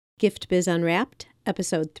Gift Biz Unwrapped,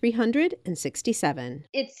 episode 367.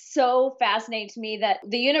 It's so fascinating to me that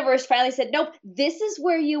the universe finally said, nope, this is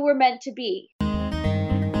where you were meant to be.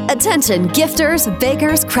 Attention gifters,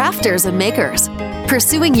 bakers, crafters, and makers.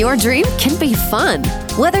 Pursuing your dream can be fun.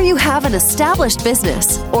 Whether you have an established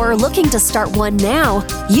business or are looking to start one now,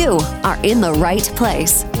 you are in the right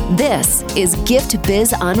place. This is Gift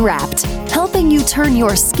Biz Unwrapped, helping you turn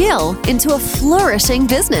your skill into a flourishing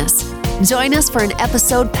business. Join us for an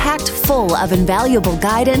episode packed full of invaluable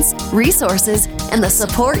guidance, resources, and the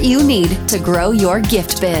support you need to grow your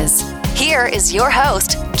gift biz. Here is your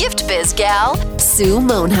host, Gift Biz gal, Sue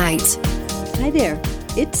Monheit. Hi there,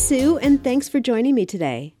 it's Sue, and thanks for joining me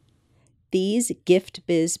today. These Gift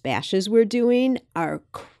Biz bashes we're doing are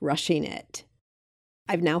crushing it.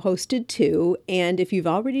 I've now hosted 2, and if you've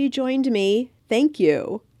already joined me, thank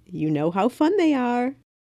you. You know how fun they are.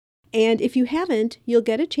 And if you haven't, you'll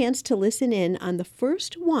get a chance to listen in on the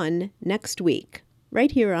first one next week, right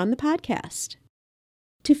here on the podcast.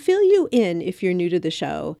 To fill you in if you're new to the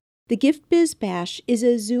show, the Gift Biz Bash is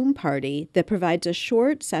a Zoom party that provides a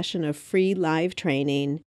short session of free live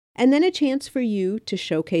training and then a chance for you to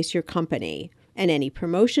showcase your company and any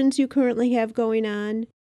promotions you currently have going on.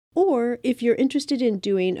 Or if you're interested in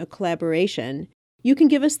doing a collaboration, you can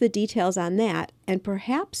give us the details on that and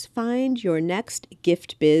perhaps find your next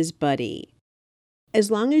Gift Biz buddy.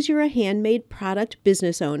 As long as you're a handmade product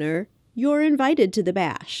business owner, you're invited to the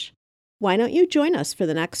bash. Why don't you join us for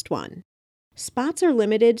the next one? Spots are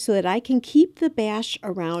limited so that I can keep the bash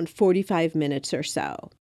around 45 minutes or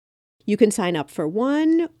so. You can sign up for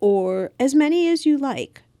one or as many as you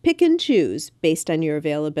like. Pick and choose based on your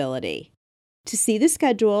availability. To see the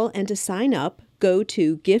schedule and to sign up, go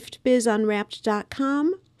to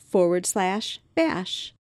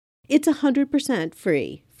giftbizunwrapped.com/bash. It's 100%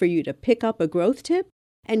 free for you to pick up a growth tip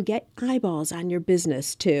and get eyeballs on your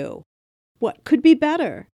business too. What could be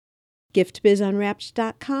better?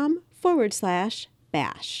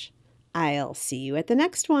 giftbizunwrapped.com/bash. I'll see you at the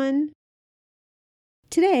next one.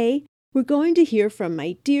 Today, we're going to hear from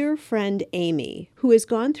my dear friend Amy, who has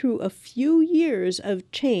gone through a few years of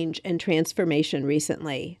change and transformation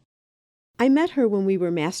recently. I met her when we were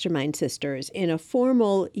mastermind sisters in a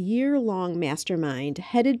formal year-long mastermind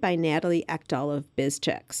headed by Natalie Ekdahl of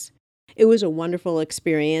BizChicks. It was a wonderful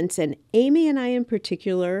experience, and Amy and I in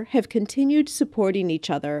particular have continued supporting each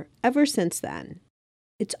other ever since then.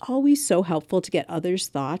 It's always so helpful to get others'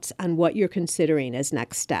 thoughts on what you're considering as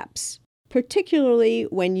next steps, particularly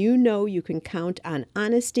when you know you can count on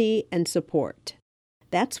honesty and support.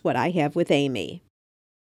 That's what I have with Amy.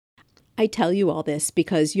 I tell you all this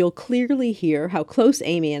because you'll clearly hear how close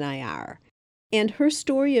Amy and I are, and her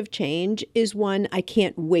story of change is one I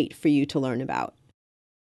can't wait for you to learn about.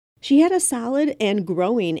 She had a solid and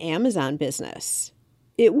growing Amazon business.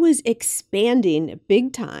 It was expanding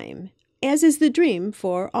big time, as is the dream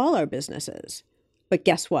for all our businesses. But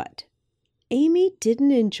guess what? Amy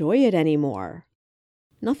didn't enjoy it anymore.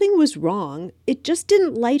 Nothing was wrong, it just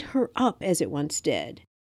didn't light her up as it once did.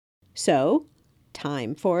 So,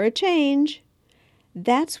 time for a change.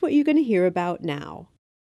 That's what you're going to hear about now.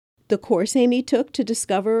 The course Amy took to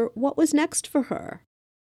discover what was next for her.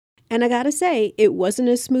 And I gotta say, it wasn't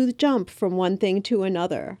a smooth jump from one thing to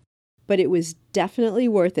another, but it was definitely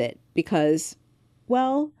worth it because,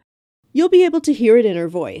 well, you'll be able to hear it in her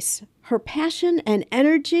voice. Her passion and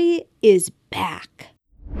energy is back.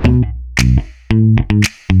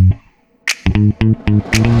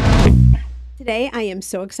 Today, I am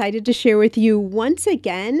so excited to share with you once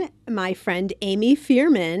again my friend Amy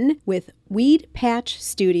Fearman with Weed Patch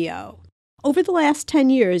Studio. Over the last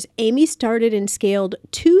 10 years, Amy started and scaled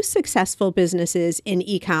 2 successful businesses in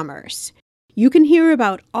e-commerce. You can hear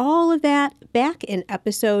about all of that back in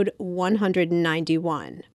episode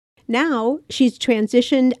 191. Now, she's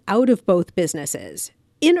transitioned out of both businesses,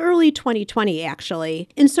 in early 2020 actually,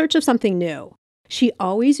 in search of something new. She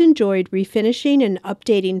always enjoyed refinishing and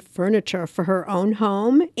updating furniture for her own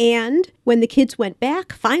home, and when the kids went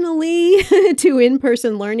back, finally, to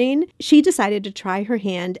in-person learning, she decided to try her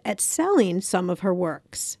hand at selling some of her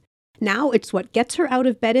works. Now it's what gets her out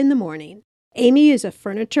of bed in the morning. Amy is a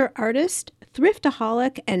furniture artist,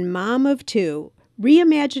 thriftaholic, and mom of 2,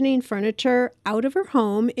 reimagining furniture out of her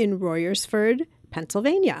home in Royersford,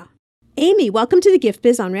 Pennsylvania. Amy, welcome to the Gift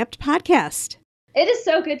Biz Unwrapped podcast. It is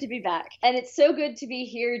so good to be back. And it's so good to be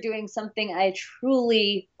here doing something I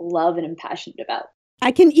truly love and am passionate about.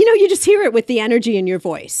 I can, you just hear it with the energy in your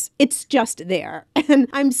voice. It's just there. And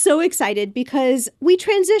I'm so excited because we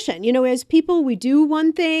transition. As people, we do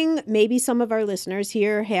one thing. Maybe some of our listeners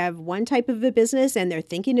here have one type of a business and they're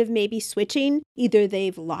thinking of maybe switching. Either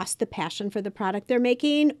they've lost the passion for the product they're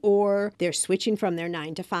making, or they're switching from their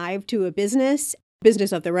 9 to 5 to a business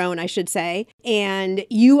of their own, I should say. And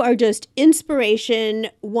you are just inspiration,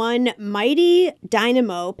 one mighty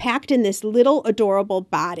dynamo packed in this little adorable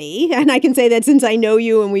body. And I can say that since I know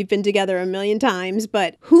you and we've been together a million times,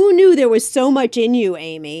 but who knew there was so much in you,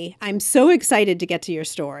 Amy? I'm so excited to get to your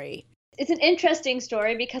story. It's an interesting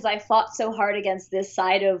story because I fought so hard against this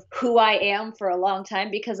side of who I am for a long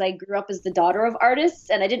time because I grew up as the daughter of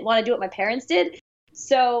artists and I didn't want to do what my parents did.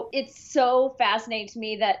 So it's so fascinating to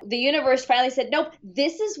me that the universe finally said, nope,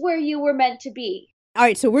 this is where you were meant to be. All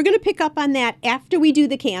right, so we're going to pick up on that after we do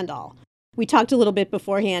the candle. We talked a little bit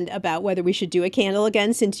beforehand about whether we should do a candle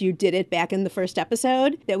again since you did it back in the first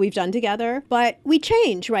episode that we've done together. But we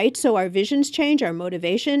change, right? So our visions change, our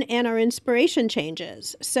motivation and our inspiration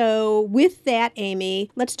changes. So with that, Amy,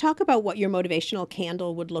 let's talk about what your motivational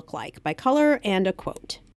candle would look like by color and a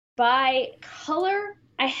quote. By color,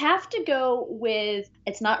 I have to go with,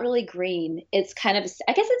 it's not really green. It's kind of,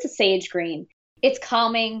 I guess it's a sage green. It's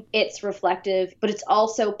calming, it's reflective, but it's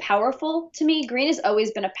also powerful to me. Green has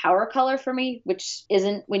always been a power color for me, which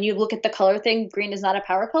isn't, when you look at the color thing, green is not a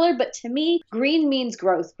power color. But to me, green means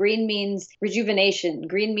growth. Green means rejuvenation.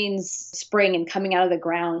 Green means spring and coming out of the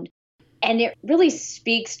ground. And it really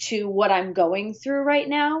speaks to what I'm going through right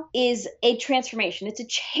now is a transformation. It's a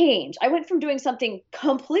change. I went from doing something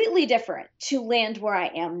completely different to land where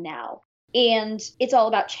I am now. And it's all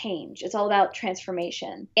about change. It's all about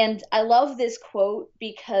transformation. And I love this quote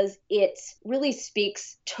because it really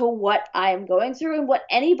speaks to what I am going through and what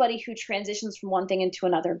anybody who transitions from one thing into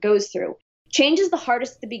another goes through. Change is the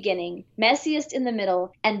hardest at the beginning, messiest in the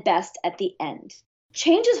middle, and best at the end.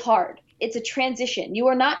 Change is hard. It's a transition. You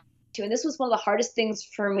are not to, and this was one of the hardest things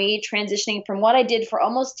for me transitioning from what I did for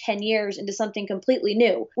almost 10 years into something completely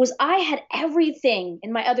new, was I had everything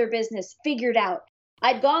in my other business figured out.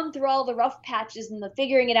 I'd gone through all the rough patches and the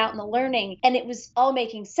figuring it out and the learning, and it was all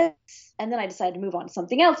making sense. And then I decided to move on to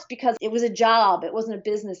something else because it was a job. It wasn't a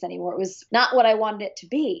business anymore. It was not what I wanted it to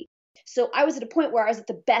be. So I was at a point where I was at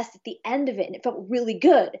the best at the end of it, and it felt really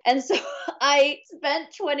good. And so I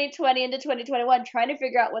spent 2020 into 2021 trying to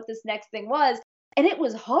figure out what this next thing was. And it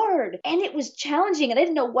was hard and it was challenging and I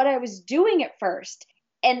didn't know what I was doing at first.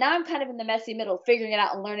 And now I'm kind of in the messy middle, figuring it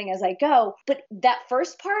out and learning as I go. But that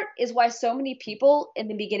first part is why so many people in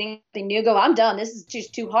the beginning of something new go, I'm done. This is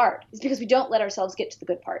just too hard. It's because we don't let ourselves get to the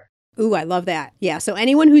good part. Ooh, I love that. Yeah. So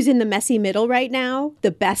anyone who's in the messy middle right now,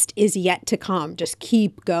 the best is yet to come. Just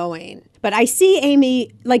keep going. But I see,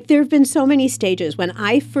 Amy, like there have been so many stages. When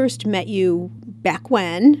I first met you back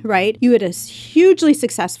when, right, you had a hugely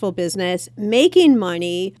successful business, making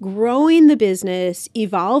money, growing the business,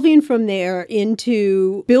 evolving from there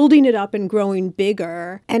into building it up and growing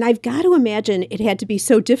bigger. And I've got to imagine it had to be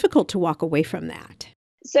so difficult to walk away from that.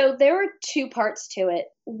 So there were two parts to it.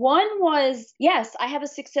 One was, yes, I have a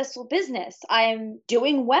successful business. I'm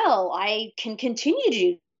doing well. I can continue to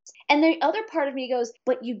do. And the other part of me goes,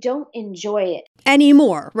 but you don't enjoy it.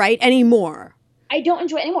 Anymore, right? Anymore. I don't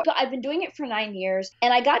enjoy it anymore. So I've been doing it for 9 years.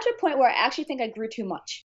 And I got to a point where I actually think I grew too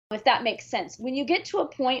much, if that makes sense. When you get to a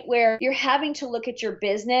point where you're having to look at your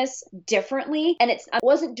business differently, and I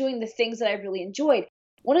wasn't doing the things that I really enjoyed.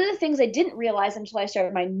 One of the things I didn't realize until I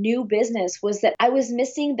started my new business was that I was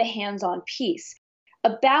missing the hands-on piece.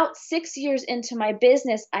 About 6 years into my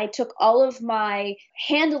business, I took all of my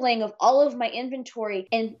handling of all of my inventory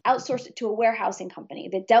and outsourced it to a warehousing company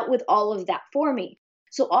that dealt with all of that for me.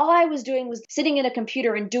 So all I was doing was sitting at a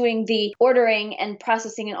computer and doing the ordering and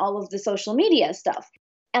processing and all of the social media stuff.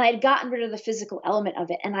 And I'd gotten rid of the physical element of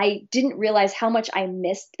it. And I didn't realize how much I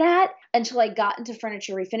missed that until I got into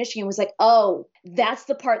furniture refinishing and was like, oh, that's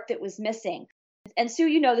the part that was missing. And Sue,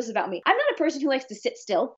 you know this about me. I'm not a person who likes to sit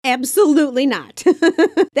still. Absolutely not.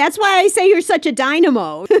 That's why I say you're such a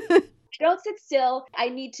dynamo. I don't sit still. I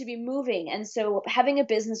need to be moving. And so having a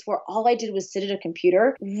business where all I did was sit at a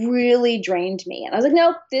computer really drained me. And I was like,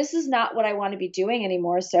 nope, this is not what I want to be doing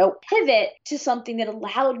anymore. So pivot to something that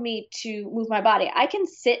allowed me to move my body. I can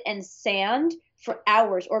sit and sand for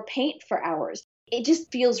hours or paint for hours. It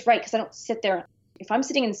just feels right because I don't sit there. If I'm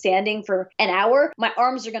sitting and sanding for an hour, my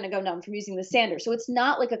arms are going to go numb from using the sander. So it's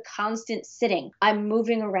not like a constant sitting. I'm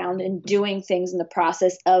moving around and doing things in the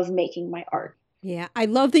process of making my art. Yeah, I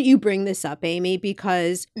love that you bring this up, Amy,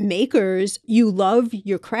 because makers, you love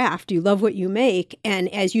your craft, you love what you make.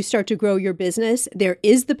 And as you start to grow your business, there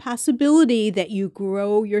is the possibility that you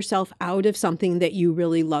grow yourself out of something that you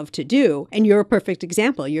really love to do. And you're a perfect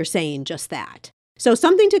example. You're saying just that. So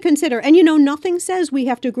something to consider. And nothing says we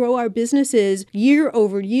have to grow our businesses year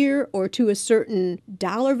over year or to a certain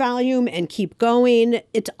dollar volume and keep going.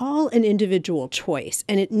 It's all an individual choice,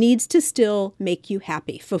 and it needs to still make you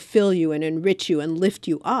happy, fulfill you and enrich you and lift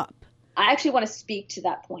you up. I actually want to speak to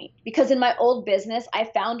that point because in my old business, I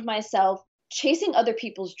found myself chasing other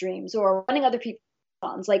people's dreams or running other people's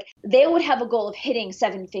funds. Like they would have a goal of hitting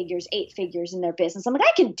 7 figures, 8 figures in their business. I'm like,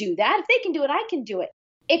 I can do that. If they can do it, I can do it.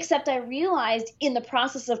 Except I realized in the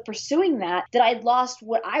process of pursuing that I'd lost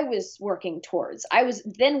what I was working towards. I was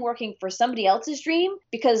then working for somebody else's dream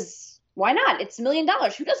because why not? It's $1 million.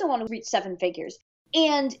 Who doesn't want to reach 7 figures?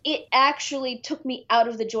 And it actually took me out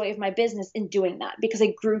of the joy of my business in doing that because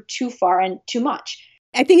I grew too far and too much.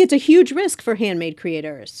 I think it's a huge risk for handmade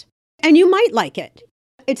creators. And you might like it.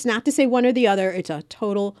 It's not to say one or the other. It's a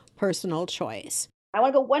total personal choice. I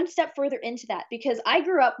want to go one step further into that because I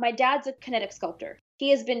grew up, my dad's a kinetic sculptor. He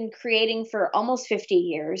has been creating for almost 50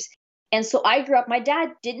 years. And so I grew up, my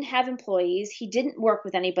dad didn't have employees. He didn't work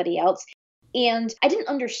with anybody else. And I didn't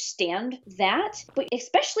understand that. But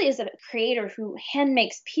especially as a creator who hand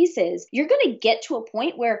makes pieces, you're going to get to a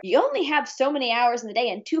point where you only have so many hours in the day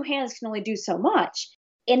and 2 hands can only do so much.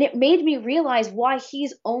 And it made me realize why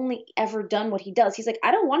he's only ever done what he does. He's like,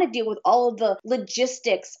 I don't want to deal with all of the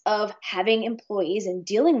logistics of having employees and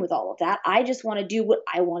dealing with all of that. I just want to do what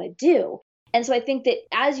I want to do. And so I think that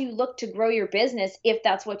as you look to grow your business, if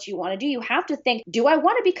that's what you want to do, you have to think, do I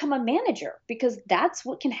want to become a manager? Because that's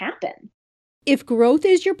what can happen. If growth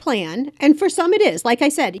is your plan, and for some it is, like I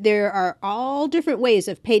said, there are all different ways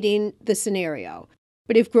of painting the scenario.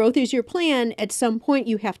 But if growth is your plan, at some point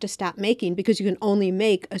you have to stop making because you can only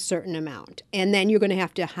make a certain amount. And then you're going to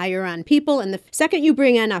have to hire on people. And the second you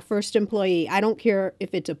bring in a first employee, I don't care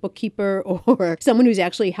if it's a bookkeeper or someone who's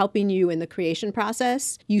actually helping you in the creation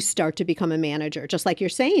process, you start to become a manager, just like you're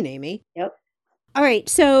saying, Amy. Yep. All right.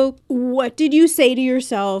 So what did you say to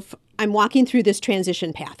yourself? I'm walking through this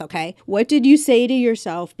transition path, okay? What did you say to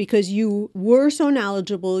yourself because you were so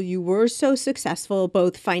knowledgeable, you were so successful,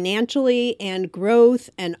 both financially and growth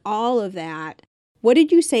and all of that? What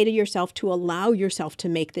did you say to yourself to allow yourself to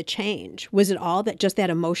make the change? Was it all that just that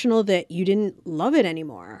emotional that you didn't love it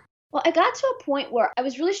anymore? Well, I got to a point where I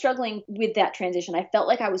was really struggling with that transition. I felt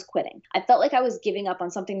like I was quitting. I felt like I was giving up on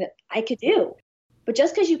something that I could do. But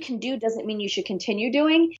just because you can do doesn't mean you should continue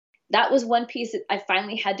doing. That was one piece that I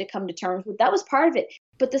finally had to come to terms with. That was part of it.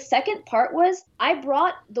 But the second part was I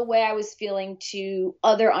brought the way I was feeling to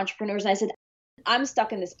other entrepreneurs. And I said, I'm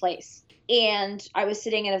stuck in this place. And I was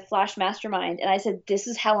sitting in a Flash mastermind and I said, this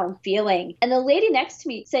is how I'm feeling. And the lady next to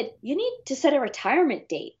me said, you need to set a retirement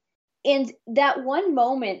date. And that one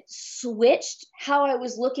moment switched how I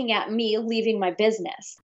was looking at me leaving my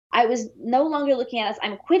business. I was no longer looking at it as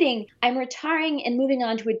I'm quitting, I'm retiring and moving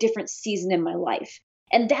on to a different season in my life.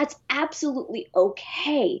 And that's absolutely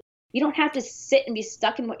okay. You don't have to sit and be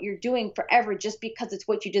stuck in what you're doing forever just because it's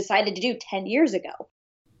what you decided to do 10 years ago.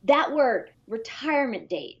 That word, retirement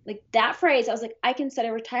date, like that phrase, I was like, I can set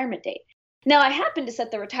a retirement date. Now, I happened to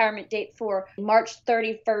set the retirement date for March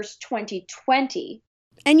 31st, 2020.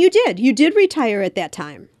 And you did. You did retire at that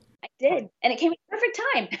time. I did. And it came at the perfect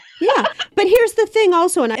time. Yeah. But here's the thing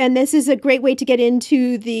also, and this is a great way to get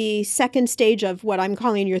into the second stage of what I'm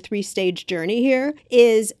calling your 3-stage journey here,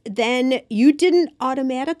 is then you didn't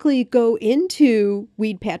automatically go into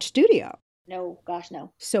Weed Patch Studio. No, gosh,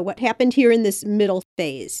 no. So what happened here in this middle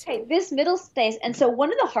phase? Okay, this middle phase. And so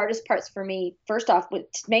one of the hardest parts for me, first off, to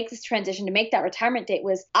make this transition, to make that retirement date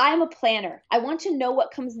was I'm a planner. I want to know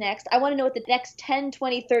what comes next. I want to know what the next 10,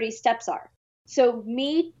 20, 30 steps are. So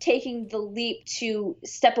me taking the leap to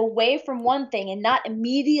step away from one thing and not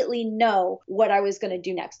immediately know what I was going to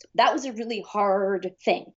do next, that was a really hard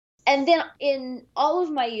thing. And then in all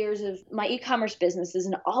of my years of my e-commerce businesses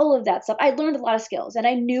and all of that stuff, I learned a lot of skills and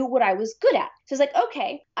I knew what I was good at. So it's like,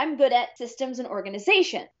 okay, I'm good at systems and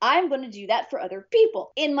organization. I'm going to do that for other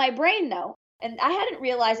people. In my brain though, and I hadn't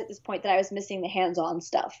realized at this point that I was missing the hands-on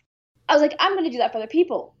stuff. I was like, I'm going to do that for other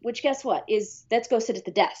people, which guess what is let's go sit at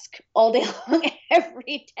the desk all day long,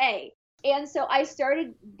 every day. And so I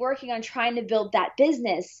started working on trying to build that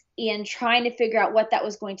business and trying to figure out what that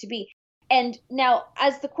was going to be. And now,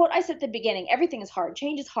 as the quote I said at the beginning, everything is hard.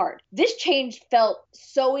 Change is hard. This change felt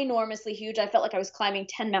so enormously huge. I felt like I was climbing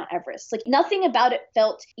 10 Mount Everest. Like nothing about it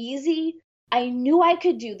felt easy. I knew I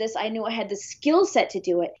could do this. I knew I had the skill set to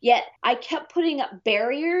do it. Yet I kept putting up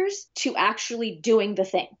barriers to actually doing the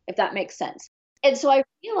thing, if that makes sense. And so I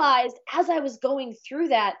realized as I was going through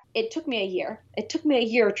that, it took me a year. It took me a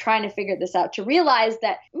year trying to figure this out, to realize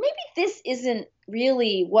that maybe this isn't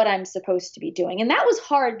really what I'm supposed to be doing. And that was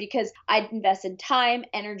hard because I'd invested time,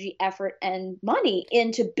 energy, effort, and money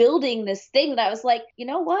into building this thing that I was like, you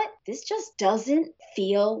know what? This just doesn't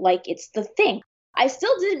feel like it's the thing. I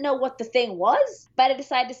still didn't know what the thing was, but I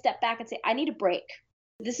decided to step back and say, I need a break.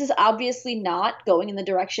 This is obviously not going in the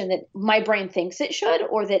direction that my brain thinks it should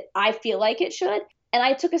or that I feel like it should. And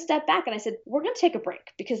I took a step back and I said, we're going to take a break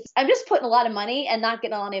because I'm just putting a lot of money and not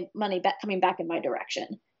getting a lot of money back, coming back in my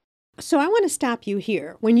direction. So I want to stop you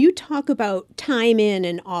here. When you talk about time in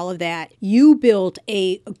and all of that, you built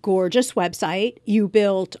a gorgeous website. You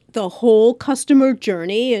built the whole customer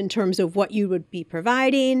journey in terms of what you would be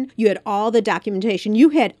providing. You had all the documentation. You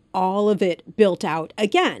had all of it built out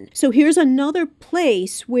again. So here's another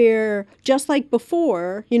place where, just like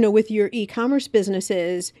before, with your e-commerce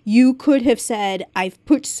businesses, you could have said, I've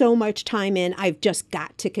put so much time in, I've just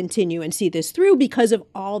got to continue and see this through because of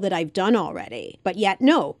all that I've done already. But yet,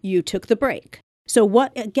 no, you took the break. So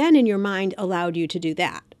what, again, in your mind allowed you to do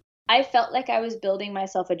that? I felt like I was building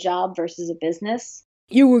myself a job versus a business.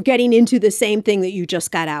 You were getting into the same thing that you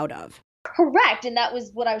just got out of. Correct. And that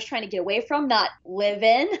was what I was trying to get away from, not live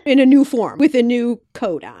in. In a new form, with a new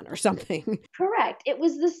coat on or something. Correct. It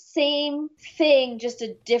was the same thing, just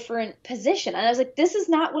a different position. And I was like, this is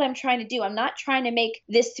not what I'm trying to do. I'm not trying to make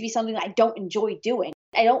this to be something that I don't enjoy doing.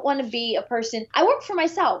 I don't want to be a person. I work for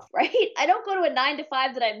myself, right? I don't go to a 9 to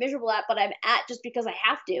 5 that I'm miserable at, but I'm at just because I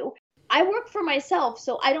have to. I work for myself,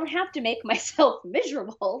 so I don't have to make myself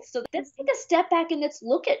miserable. So let's take a step back and let's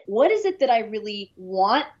look at what is it that I really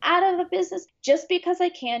want out of a business. Just because I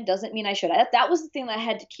can doesn't mean I should. That was the thing that I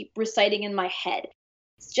had to keep reciting in my head.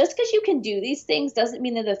 Just because you can do these things doesn't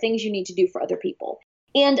mean they're the things you need to do for other people.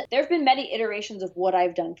 And there have been many iterations of what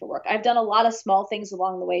I've done for work. I've done a lot of small things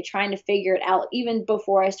along the way, trying to figure it out, even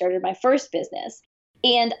before I started my first business.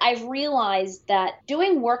 And I've realized that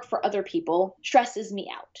doing work for other people stresses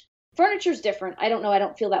me out. Furniture's different. I don't know. I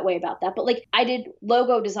don't feel that way about that. But I did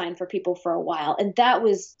logo design for people for a while, and that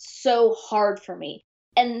was so hard for me.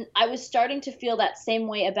 And I was starting to feel that same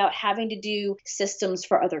way about having to do systems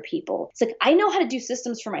for other people. It's like, I know how to do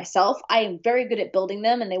systems for myself. I am very good at building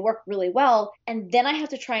them and they work really well. And then I have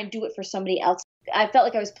to try and do it for somebody else. I felt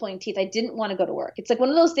like I was pulling teeth. I didn't want to go to work. It's like one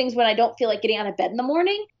of those things when I don't feel like getting out of bed in the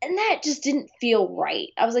morning. And that just didn't feel right.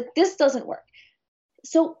 I was like, this doesn't work.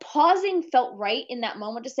 So pausing felt right in that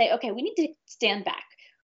moment to say, okay, we need to stand back.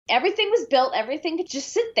 Everything was built. Everything could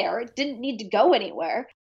just sit there. It didn't need to go anywhere.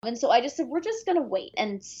 And so I just said, we're just going to wait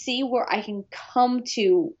and see where I can come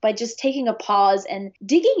to by just taking a pause and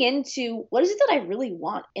digging into what is it that I really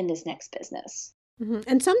want in this next business. Mm-hmm.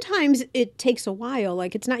 And sometimes it takes a while.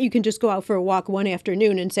 It's not you can just go out for a walk one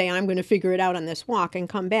afternoon and say, I'm going to figure it out on this walk and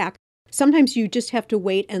come back. Sometimes you just have to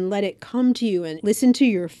wait and let it come to you and listen to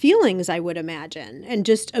your feelings, I would imagine, and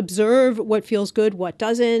just observe what feels good, what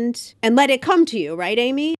doesn't, and let it come to you, right,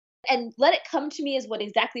 Amy? And let it come to me is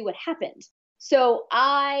exactly what happened. So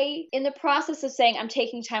in the process of saying I'm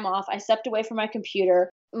taking time off, I stepped away from my computer.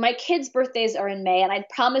 My kids' birthdays are in May, and I'd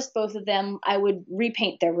promised both of them I would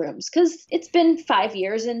repaint their rooms because it's been 5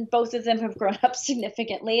 years and both of them have grown up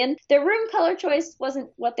significantly, and their room color choice wasn't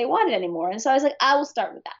what they wanted anymore. And so I was like, I will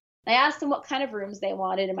start with that. I asked them what kind of rooms they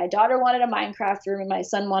wanted, and my daughter wanted a Minecraft room, and my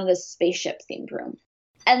son wanted a spaceship-themed room.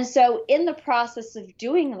 And so in the process of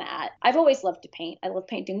doing that, I've always loved to paint. I love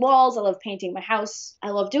painting walls. I love painting my house.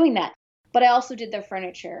 I love doing that. But I also did their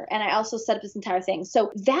furniture, and I also set up this entire thing.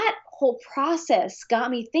 So that whole process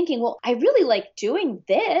got me thinking, well, I really like doing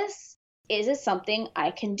this. Is it something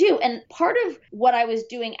I can do? And part of what I was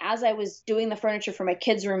doing as I was doing the furniture for my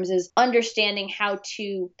kids' rooms is understanding how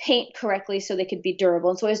to paint correctly so they could be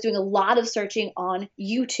durable. And so I was doing a lot of searching on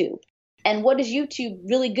YouTube. And what is YouTube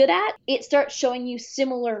really good at? It starts showing you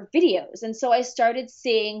similar videos. And so I started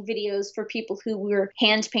seeing videos for people who were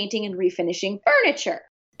hand painting and refinishing furniture.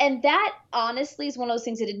 And that honestly is one of those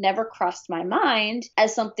things that had never crossed my mind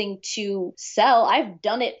as something to sell. I've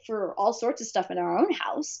done it for all sorts of stuff in our own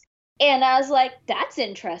house. And I was like, that's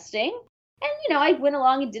interesting. And, I went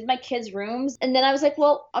along and did my kids' rooms. And then I was like,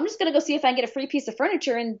 well, I'm just going to go see if I can get a free piece of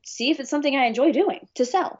furniture and see if it's something I enjoy doing to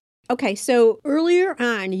sell. Okay, so earlier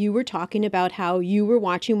on, you were talking about how you were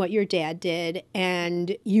watching what your dad did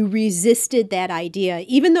and you resisted that idea.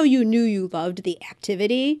 Even though you knew you loved the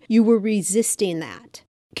activity, you were resisting that.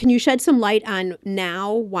 Can you shed some light on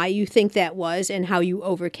now why you think that was and how you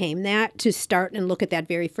overcame that to start and look at that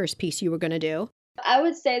very first piece you were going to do? I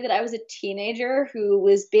would say that I was a teenager who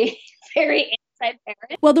was being very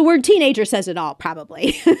anti-parent. Well, the word teenager says it all,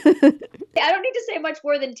 probably. I don't need to say much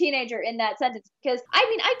more than teenager in that sentence because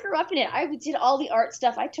I grew up in it. I did all the art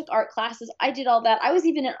stuff. I took art classes. I did all that. I was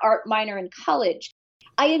even an art minor in college.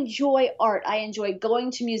 I enjoy art. I enjoy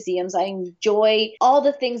going to museums. I enjoy all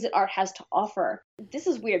the things that art has to offer. This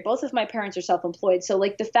is weird. Both of my parents are self-employed. So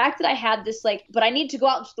like the fact that I had this but I need to go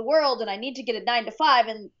out into the world and I need to get a 9 to 5.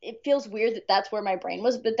 And it feels weird that that's where my brain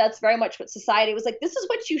was, but that's very much what society was like. This is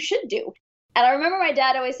what you should do. And I remember my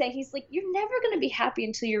dad always saying, he's like, you're never going to be happy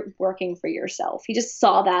until you're working for yourself. He just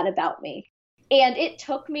saw that about me. And it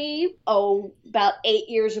took me, about 8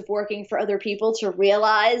 years of working for other people to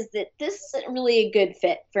realize that this isn't really a good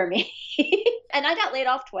fit for me. And I got laid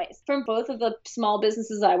off twice from both of the small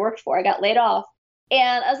businesses I worked for. I got laid off.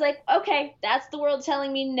 And I was like, okay, that's the world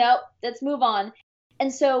telling me, nope, let's move on.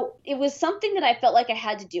 And so it was something that I felt like I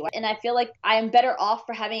had to do. And I feel like I am better off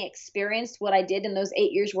for having experienced what I did in those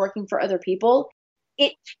 8 years working for other people.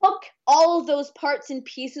 It took all of those parts and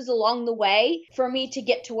pieces along the way for me to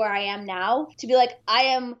get to where I am now, to be like, I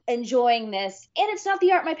am enjoying this. And it's not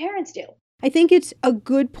the art my parents do. I think it's a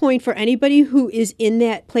good point for anybody who is in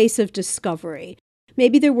that place of discovery.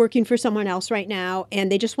 Maybe they're working for someone else right now and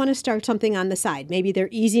they just want to start something on the side. Maybe they're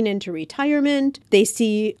easing into retirement. They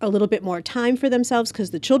see a little bit more time for themselves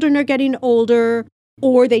because the children are getting older,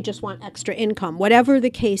 or they just want extra income. Whatever the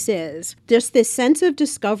case is, just this sense of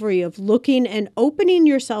discovery of looking and opening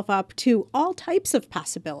yourself up to all types of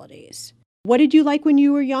possibilities. What did you like when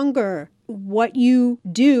you were younger? What you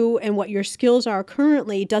do and what your skills are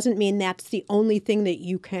currently doesn't mean that's the only thing that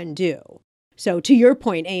you can do. So to your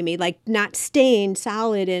point, Amy, like not staying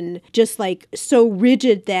solid and just like so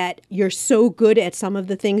rigid that you're so good at some of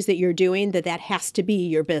the things that you're doing that has to be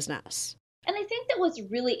your business. And I think that what's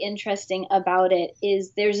really interesting about it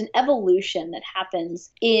is there's an evolution that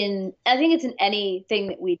happens I think it's in anything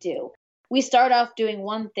that we do. We start off doing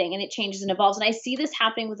one thing and it changes and evolves. And I see this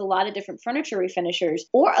happening with a lot of different furniture refinishers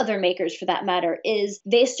or other makers for that matter, is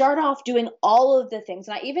they start off doing all of the things.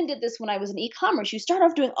 And I even did this when I was in e-commerce. You start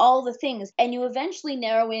off doing all the things and you eventually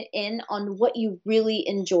narrow it in on what you really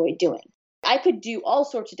enjoy doing. I could do all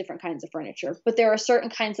sorts of different kinds of furniture, but there are certain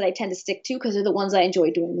kinds that I tend to stick to because they're the ones I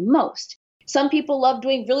enjoy doing the most. Some people love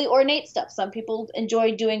doing really ornate stuff. Some people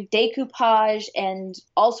enjoy doing decoupage and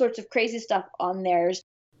all sorts of crazy stuff on theirs.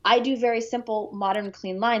 I do very simple, modern,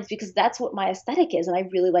 clean lines because that's what my aesthetic is, and I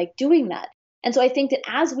really like doing that. And so I think that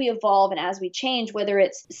as we evolve and as we change, whether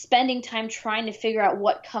it's spending time trying to figure out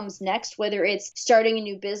what comes next, whether it's starting a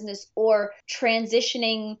new business or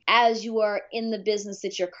transitioning as you are in the business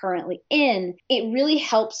that you're currently in, it really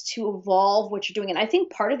helps to evolve what you're doing. And I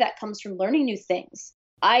think part of that comes from learning new things.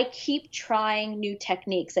 I keep trying new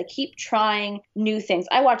techniques. I keep trying new things.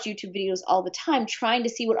 I watch YouTube videos all the time trying to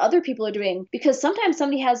see what other people are doing because sometimes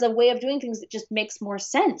somebody has a way of doing things that just makes more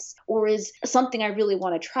sense or is something I really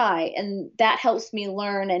want to try. And that helps me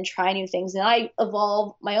learn and try new things. And I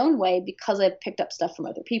evolve my own way because I've picked up stuff from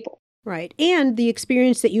other people. Right. And the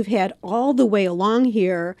experience that you've had all the way along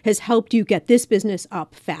here has helped you get this business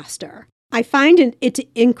up faster. I find it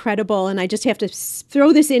incredible, and I just have to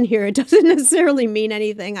throw this in here. It doesn't necessarily mean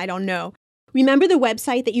anything. I don't know. Remember the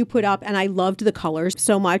website that you put up, and I loved the colors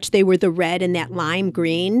so much. They were the red and that lime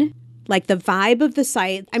green. Like the vibe of the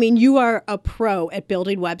site. I mean, you are a pro at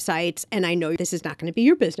building websites, and I know this is not going to be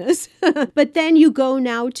your business. But then you go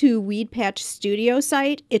now to Weed Patch Studio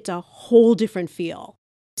site. It's a whole different feel.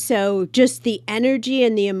 So just the energy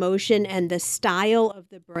and the emotion and the style of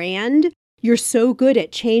the brand, you're so good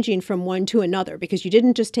at changing from one to another because you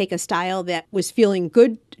didn't just take a style that was feeling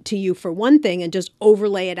good to you for one thing and just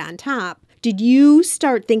overlay it on top. Did you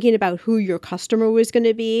start thinking about who your customer was going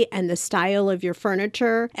to be and the style of your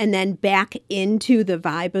furniture and then back into the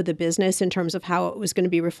vibe of the business in terms of how it was going to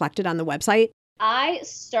be reflected on the website? I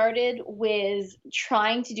started with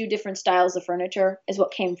trying to do different styles of furniture is what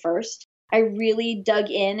came first. I really dug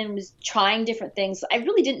in and was trying different things. I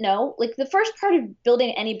really didn't know. Like the first part of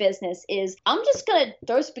building any business is I'm just going to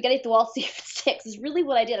throw spaghetti at the wall, see if it sticks is really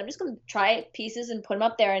what I did. I'm just going to try pieces and put them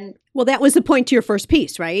up there. And well, that was the point to your first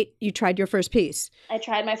piece, right? You tried your first piece. I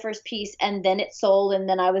tried my first piece and then it sold and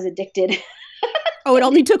then I was addicted. Oh, it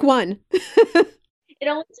only took one. It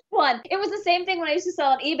only took one. It was the same thing when I used to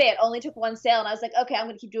sell on eBay. It only took one sale and I was like, okay, I'm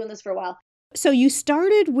going to keep doing this for a while. So you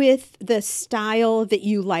started with the style that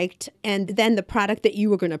you liked and then the product that you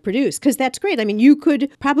were going to produce, because that's great. I mean, you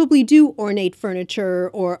could probably do ornate furniture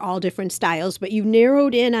or all different styles, but you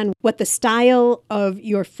narrowed in on what the style of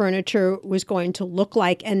your furniture was going to look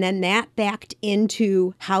like. And then that backed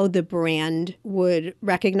into how the brand would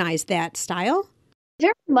recognize that style.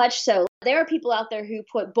 Very much so. There are people out there who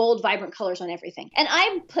put bold, vibrant colors on everything. And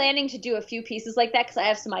I'm planning to do a few pieces like that because I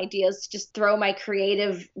have some ideas to just throw my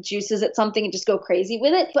creative juices at something and just go crazy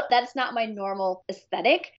with it. But that's not my normal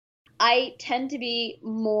aesthetic. I tend to be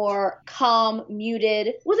more calm,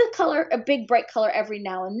 muted, with a big bright color every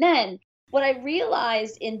now and then. What I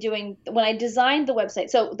realized when I designed the website,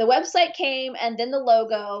 so the website came and then the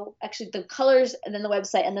logo, actually the colors and then the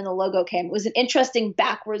website and then the logo came. It was an interesting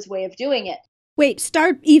backwards way of doing it. Wait,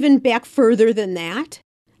 start even back further than that.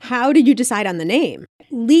 How did you decide on the name?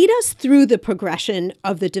 Lead us through the progression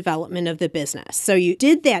of the development of the business. So you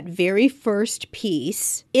did that very first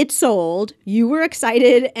piece. It sold. You were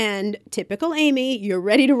excited, and typical Amy, you're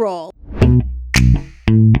ready to roll.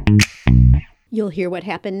 You'll hear what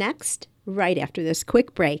happened next right after this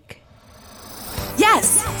quick break.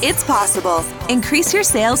 Yes, it's possible. Increase your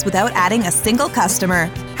sales without adding a single customer.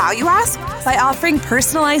 How, you ask? By offering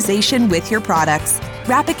personalization with your products.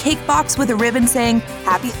 Wrap a cake box with a ribbon saying,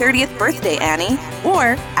 "Happy 30th birthday, Annie."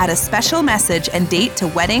 Or add a special message and date to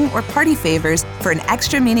wedding or party favors for an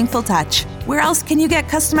extra meaningful touch. Where else can you get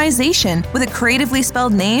customization with a creatively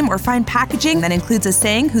spelled name or fine packaging that includes a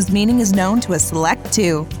saying whose meaning is known to a select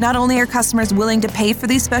few? Not only are customers willing to pay for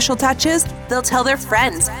these special touches, they'll tell their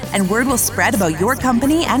friends, and word will spread about your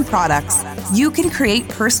company and products. You can create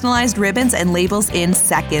personalized ribbons and labels in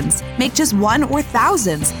seconds. Make just one or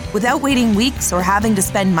thousands without waiting weeks or having to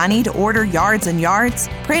spend money to order yards and yards.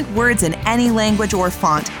 Print words in any language or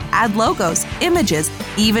font. Add logos, images,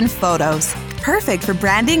 even photos. Perfect for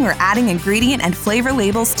branding or adding ingredient and flavor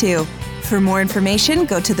labels too. For more information,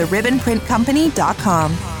 go to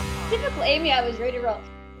theribbonprintcompany.com. Typical Amy, I was ready to roll.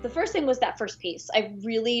 The first thing was that first piece. I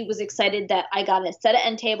really was excited that I got a set of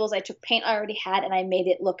end tables. I took paint I already had and I made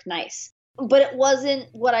it look nice. But it wasn't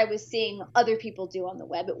what I was seeing other people do on the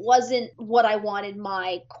web. It wasn't what I wanted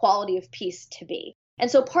my quality of piece to be.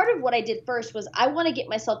 And so part of what I did first was I want to get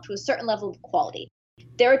myself to a certain level of quality.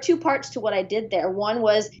 There are two parts to what I did there. One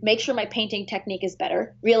was make sure my painting technique is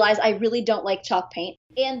better, realize I really don't like chalk paint.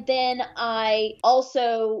 And then I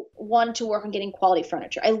also wanted to work on getting quality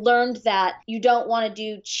furniture. I learned that you don't want to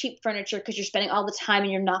do cheap furniture because you're spending all the time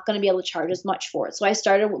and you're not going to be able to charge as much for it. So I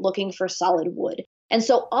started looking for solid wood. And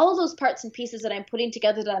so all of those parts and pieces that I'm putting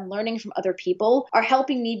together that I'm learning from other people are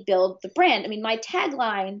helping me build the brand. I mean, my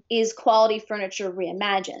tagline is quality furniture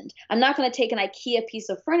reimagined. I'm not going to take an IKEA piece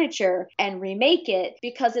of furniture and remake it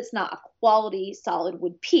because it's not a quality solid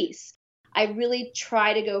wood piece. I really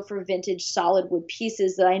try to go for vintage solid wood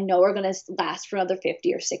pieces that I know are going to last for another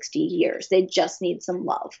 50 or 60 years. They just need some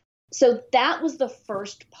love. So that was the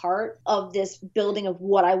first part of this building of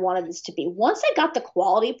what I wanted this to be. Once I got the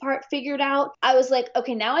quality part figured out, I was like,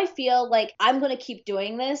 okay, now I feel like I'm going to keep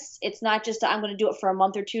doing this. It's not just I'm going to do it for a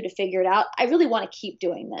month or two to figure it out. I really want to keep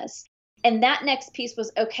doing this. And that next piece was,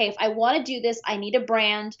 okay, if I want to do this, I need a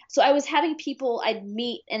brand. So I was having people I'd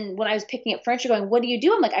meet, and when I was picking up furniture going, what do you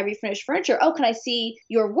do? I'm like, I refurnish furniture. Oh, can I see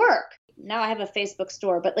your work? Now I have a Facebook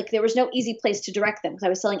store, but like there was no easy place to direct them because I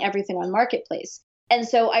was selling everything on Marketplace. And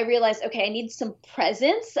so I realized, okay, I need some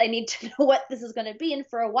presence. I need to know what this is going to be. And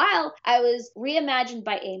for a while, I was reimagined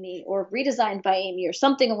by Amy or redesigned by Amy or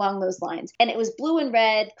something along those lines. And it was blue and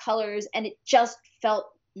red colors, and it just felt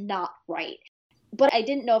not right. But I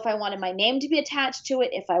didn't know if I wanted my name to be attached to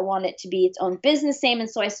it, if I wanted it to be its own business name. And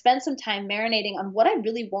so I spent some time marinating on what I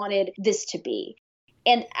really wanted this to be.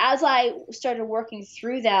 And as I started working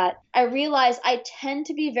through that, I realized I tend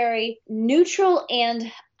to be very neutral, and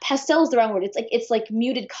pastel is the wrong word. It's like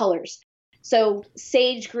muted colors. So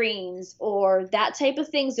sage greens or that type of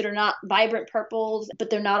things that are not vibrant purples, but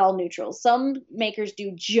they're not all neutrals. Some makers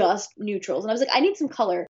do just neutrals. And I was like, I need some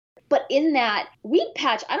color. But in that weed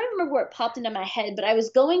patch, I don't remember where it popped into my head, but I was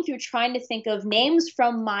going through trying to think of names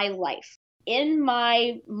from my life. In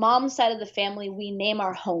my mom's side of the family, we name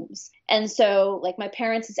our homes. And so like my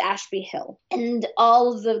parents is Ashby Hill, and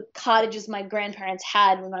all of the cottages my grandparents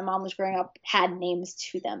had when my mom was growing up had names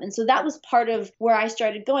to them. And so that was part of where I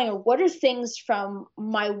started going, or what are things from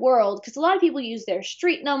my world? Because a lot of people use their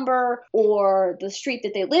street number or the street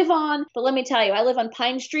that they live on. But let me tell you, I live on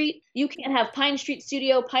Pine Street. You can't have Pine Street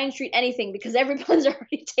Studio, Pine Street anything, because everyone's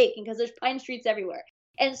already taken, because there's Pine Streets everywhere.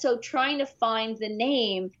 And so trying to find the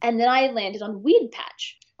name, and then I landed on Weed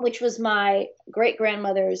Patch, which was my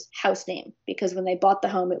great-grandmother's house name, because when they bought the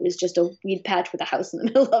home, it was just a weed patch with a house in the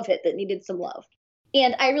middle of it that needed some love.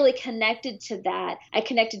 And I really connected to that. I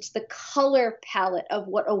connected to the color palette of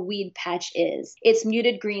what a weed patch is. It's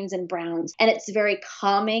muted greens and browns, and it's very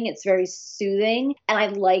calming. It's very soothing, and I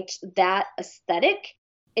liked that aesthetic.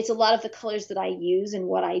 It's a lot of the colors that I use in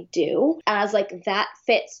what I do. And I was like, that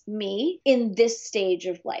fits me in this stage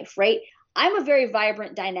of life, right? I'm a very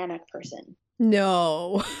vibrant, dynamic person.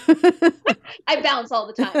 No. I bounce all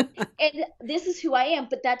the time. And this is who I am,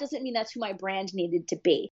 but that doesn't mean that's who my brand needed to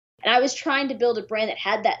be. And I was trying to build a brand that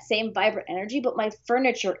had that same vibrant energy, but my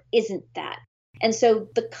furniture isn't that. And so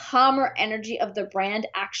the calmer energy of the brand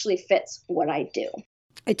actually fits what I do.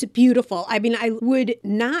 It's beautiful. I mean, I would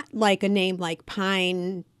not like a name like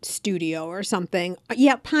Pine Studio or something.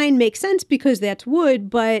 Yeah, pine makes sense because that's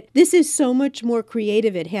wood, but this is so much more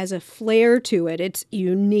creative. It has a flair to it. It's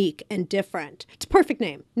unique and different. It's a perfect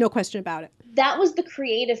name. No question about it. That was the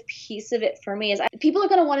creative piece of it for me, is people are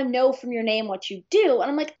going to want to know from your name what you do.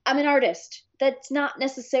 And I'm like, I'm an artist. That's not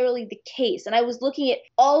necessarily the case. And I was looking at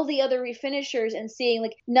all the other refinishers and seeing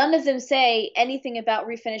like none of them say anything about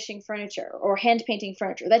refinishing furniture or hand painting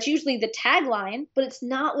furniture. That's usually the tagline, but it's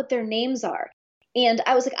not what their names are. And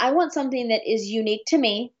I was like, I want something that is unique to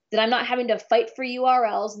me, that I'm not having to fight for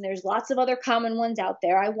URLs, and there's lots of other common ones out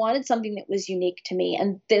there. I wanted something that was unique to me,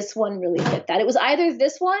 and this one really fit that. It was either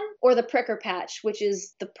this one or the Pricker Patch, which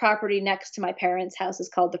is the property next to my parents' house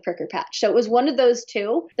is called the Pricker Patch. So it was one of those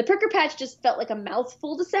two. The Pricker Patch just felt like a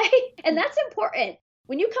mouthful to say, and that's important.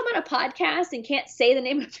 When you come on a podcast and can't say the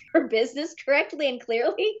name of your business correctly and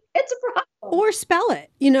clearly, it's a problem. Or spell it.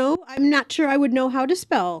 You know, I'm not sure I would know how to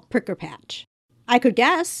spell Pricker Patch. I could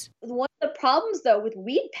guess. One of the problems, though, with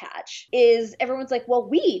Weed Patch is everyone's like, well,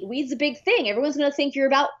 weed's a big thing. Everyone's going to think you're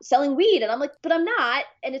about selling weed. And I'm like, but I'm not.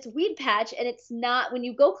 And it's Weed Patch. And it's not. When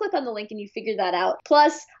you go click on the link and you figure that out.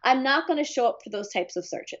 Plus, I'm not going to show up for those types of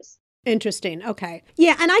searches. Interesting. Okay.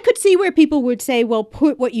 Yeah. And I could see where people would say, well,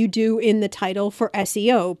 put what you do in the title for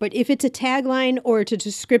SEO. But if it's a tagline or it's a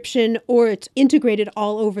description or it's integrated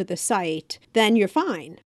all over the site, then you're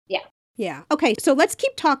fine. Yeah. Yeah. Okay. So let's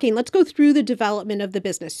keep talking. Let's go through the development of the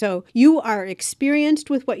business. So you are experienced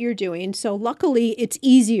with what you're doing. So luckily it's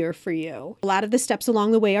easier for you. A lot of the steps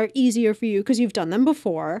along the way are easier for you because you've done them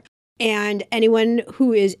before. And anyone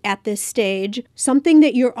who is at this stage, something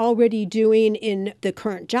that you're already doing in the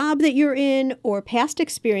current job that you're in or past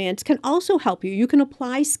experience can also help you. You can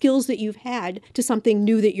apply skills that you've had to something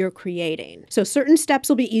new that you're creating. So certain steps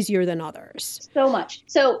will be easier than others. So much.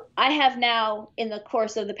 So I have now, in the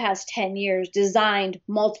course of the past 10 years, designed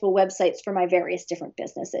multiple websites for my various different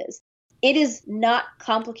businesses. It is not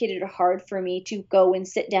complicated or hard for me to go and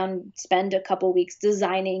sit down and spend a couple weeks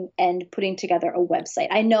designing and putting together a website.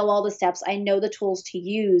 I know all the steps. I know the tools to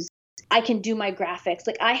use. I can do my graphics.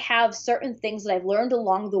 Like I have certain things that I've learned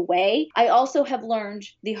along the way. I also have learned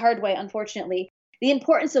the hard way, unfortunately, the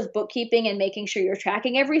importance of bookkeeping and making sure you're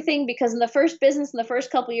tracking everything, because in the first business, in the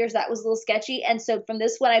first couple of years, that was a little sketchy. And so from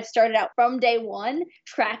this one, I've started out from day one,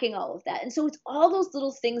 tracking all of that. And so it's all those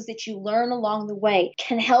little things that you learn along the way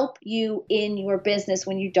can help you in your business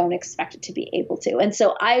when you don't expect it to be able to. And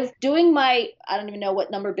so I don't even know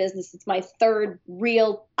what number business, it's my third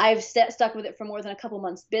real, I've stuck with it for more than a couple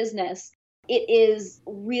months business. It is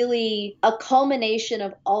really a culmination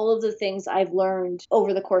of all of the things I've learned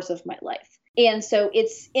over the course of my life. And so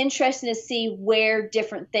it's interesting to see where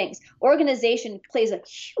different things, organization plays a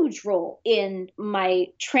huge role in my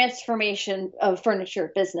transformation of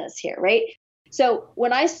furniture business here, right? So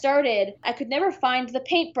when I started, I could never find the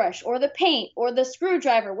paintbrush or the paint or the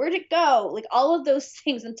screwdriver. Where'd it go? Like all of those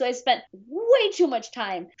things. And so I spent way too much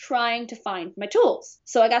time trying to find my tools.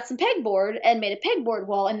 So I got some pegboard and made a pegboard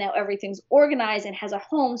wall, and now everything's organized and has a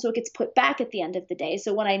home so it gets put back at the end of the day.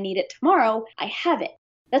 So when I need it tomorrow, I have it.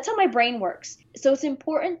 That's how my brain works. So it's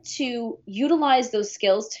important to utilize those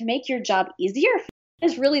skills to make your job easier.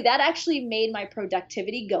 That actually made my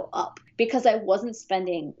productivity go up because I wasn't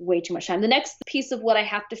spending way too much time. The next piece of what I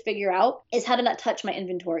have to figure out is how to not touch my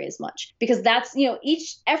inventory as much, because that's,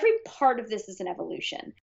 every part of this is an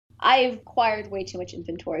evolution. I've acquired way too much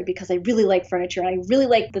inventory because I really like furniture, and I really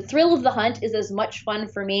like the thrill of the hunt is as much fun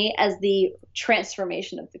for me as the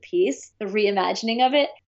transformation of the piece, the reimagining of it.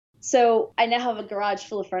 So I now have a garage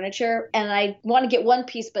full of furniture, and I want to get one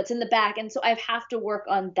piece, but it's in the back. And so I have to work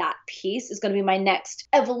on that piece. Is going to be my next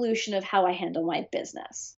evolution of how I handle my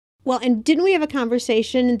business. Well, and didn't we have a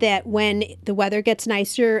conversation that when the weather gets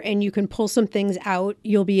nicer and you can pull some things out,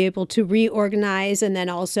 you'll be able to reorganize, and then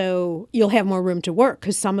also you'll have more room to work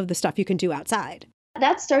because some of the stuff you can do outside?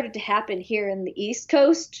 That started to happen here in the East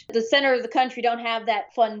Coast. The center of the country don't have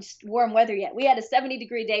that fun, warm weather yet. We had a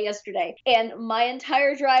 70-degree day yesterday, and my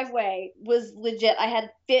entire driveway was legit. I had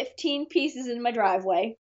 15 pieces in my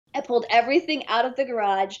driveway. I pulled everything out of the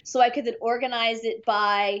garage so I could then organize it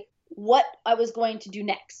by what I was going to do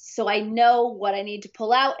next. So I know what I need to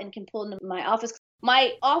pull out and can pull into my office.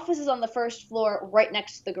 My office is on the first floor right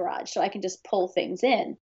next to the garage, so I can just pull things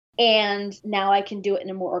in. And now I can do it in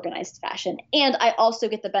a more organized fashion. And I also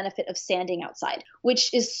get the benefit of sanding outside,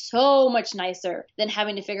 which is so much nicer than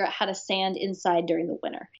having to figure out how to sand inside during the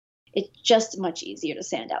winter. It's just much easier to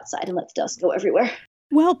sand outside and let the dust go everywhere.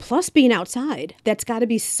 Well, plus being outside, that's got to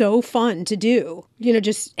be so fun to do.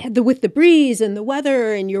 Just with the breeze and the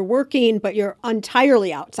weather, and you're working, but you're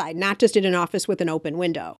entirely outside, not just in an office with an open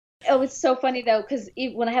window. Oh, it's so funny, though, because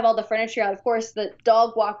when I have all the furniture out, of course, the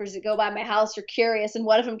dog walkers that go by my house are curious. And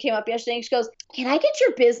one of them came up yesterday and she goes, "Can I get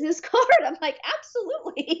your business card?" I'm like,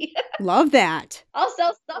 absolutely. Love that. I'll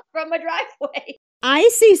sell stuff from my driveway. I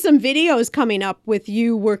see some videos coming up with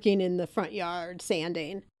you working in the front yard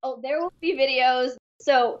sanding. Oh, there will be videos.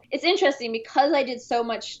 So it's interesting because I did so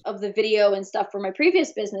much of the video and stuff for my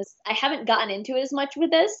previous business. I haven't gotten into it as much with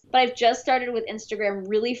this, but I've just started with Instagram,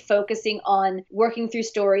 really focusing on working through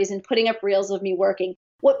stories and putting up reels of me working.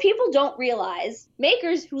 What people don't realize,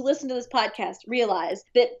 makers who listen to this podcast realize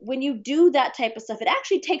that when you do that type of stuff, it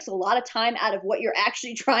actually takes a lot of time out of what you're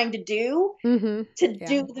actually trying to do do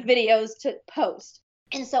the videos to post.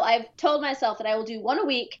 And so I've told myself that I will do one a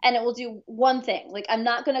week and it will do one thing. Like, I'm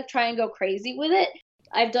not going to try and go crazy with it.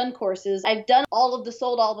 I've done courses. I've done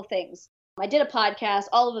sold all the things. I did a podcast,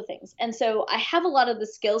 all of the things. And so I have a lot of the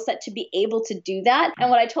skill set to be able to do that. And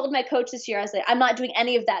what I told my coach this year, I was like, I'm not doing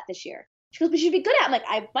any of that this year. She goes, "But you'd be good at it." I'm like,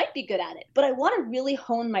 I might be good at it, but I want to really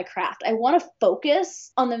hone my craft. I want to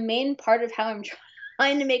focus on the main part of how I'm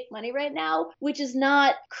trying to make money right now, which is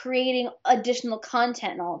not creating additional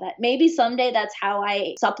content and all that. Maybe someday that's how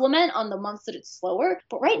I supplement on the months that it's slower.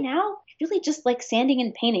 But right now, I really just like sanding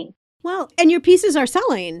and painting. Well, and your pieces are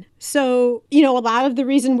selling. So, a lot of the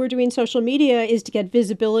reason we're doing social media is to get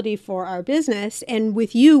visibility for our business. And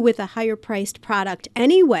with you, with a higher priced product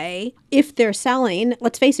anyway, if they're selling,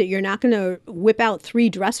 let's face it, you're not going to whip out 3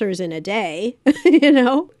 dressers in a day,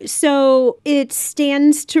 So it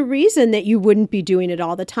stands to reason that you wouldn't be doing it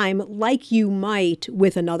all the time like you might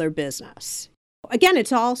with another business. Again,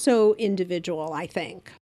 it's also individual, I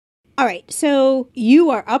think. All right, so you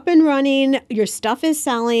are up and running, your stuff is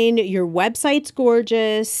selling, your website's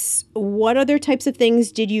gorgeous. What other types of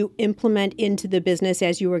things did you implement into the business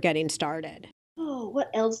as you were getting started? Oh, what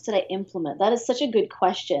else did I implement? That is such a good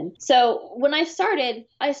question. So when I started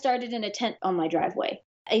in a tent on my driveway.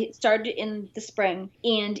 I started in the spring,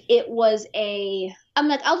 and it was I'm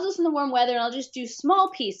like, I'll do this in the warm weather and I'll just do small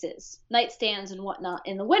pieces, nightstands and whatnot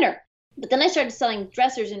in the winter. But then I started selling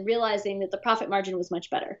dressers and realizing that the profit margin was much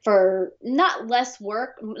better for not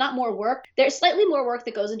more work. There's slightly more work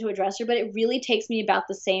that goes into a dresser, but it really takes me about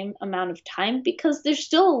the same amount of time because there's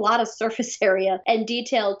still a lot of surface area and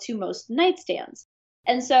detail to most nightstands.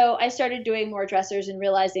 And so I started doing more dressers and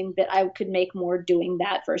realizing that I could make more doing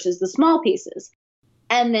that versus the small pieces.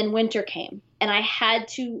 And then winter came, and I had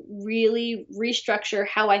to really restructure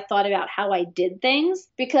how I thought about how I did things,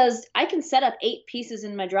 because I can set up 8 pieces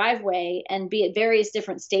in my driveway and be at various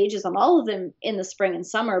different stages on all of them in the spring and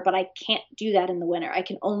summer, but I can't do that in the winter. I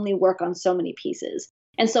can only work on so many pieces.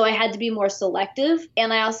 And so I had to be more selective,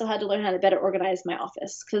 and I also had to learn how to better organize my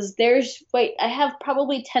office, because I have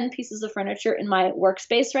probably 10 pieces of furniture in my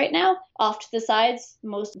workspace right now, off to the sides.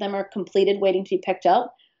 Most of them are completed, waiting to be picked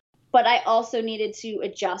up. But I also needed to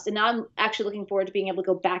adjust. And now I'm actually looking forward to being able to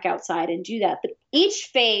go back outside and do that. But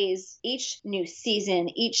each phase, each new season,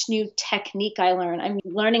 each new technique I learn, I'm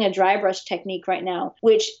learning a dry brush technique right now,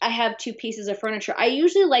 which I have 2 pieces of furniture. I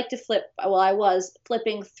usually like to I was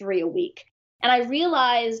flipping 3 a week. And I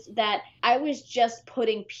realized that I was just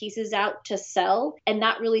putting pieces out to sell and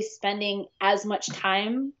not really spending as much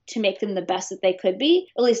time to make them the best that they could be,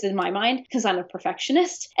 at least in my mind, because I'm a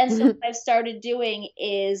perfectionist. And so what I've started doing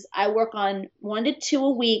is I work on 1 to 2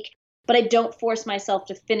 a week, but I don't force myself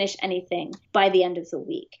to finish anything by the end of the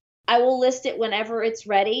week. I will list it whenever it's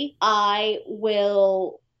ready. I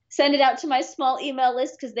will send it out to my small email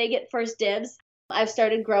list because they get first dibs. I've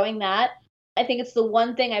started growing that. I think it's the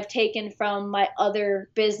one thing I've taken from my other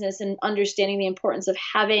business and understanding the importance of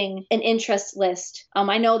having an interest list.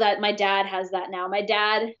 I know that my dad has that now. My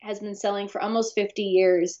dad has been selling for almost 50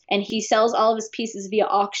 years, and he sells all of his pieces via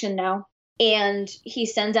auction now. And he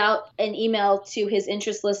sends out an email to his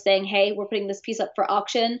interest list saying, "Hey, we're putting this piece up for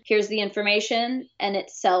auction. Here's the information," and it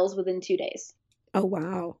sells within 2 days. Oh,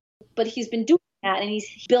 wow. But he's been doing that, and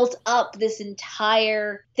he's built up this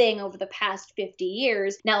entire thing over the past 50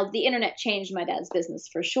 years. Now, the internet changed my dad's business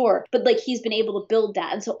for sure, but he's been able to build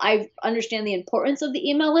that. And so I understand the importance of the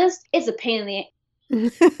email list. It's a pain in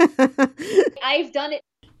the I've done it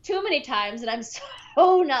too many times, and I'm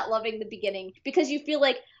so not loving the beginning, because you feel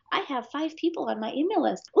like I have 5 people on my email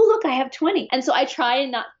list. Oh, look, I have 20. And so I try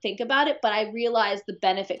and not think about it, but I realize the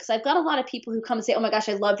benefit because I've got a lot of people who come and say, oh my gosh,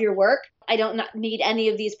 I love your work. I don't need any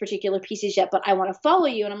of these particular pieces yet, but I want to follow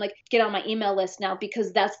you. And I'm like, get on my email list now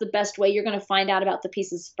because that's the best way you're going to find out about the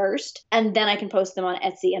pieces first. And then I can post them on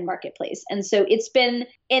Etsy and Marketplace. And so it's been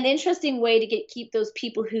an interesting way to keep those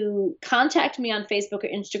people who contact me on Facebook or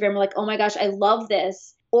Instagram are like, oh my gosh, I love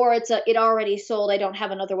this. Or it already sold. I don't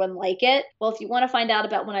have another one like it. Well, if you want to find out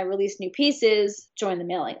about when I release new pieces, join the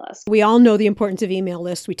mailing list. We all know the importance of email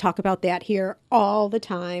lists. We talk about that here all the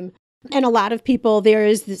time. And a lot of people, there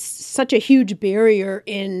is such a huge barrier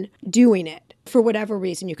in doing it for whatever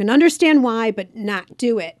reason. You can understand why, but not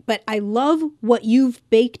do it. But I love what you've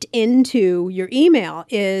baked into your email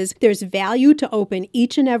is there's value to open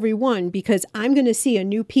each and every one because I'm going to see a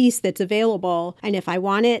new piece that's available. And if I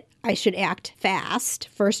want it, I should act fast,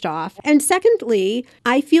 first off. And secondly,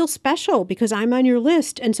 I feel special because I'm on your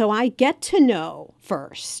list. And so I get to know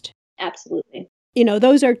first. Absolutely. You know,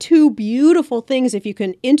 those are two beautiful things. If you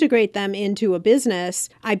can integrate them into a business,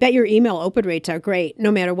 I bet your email open rates are great,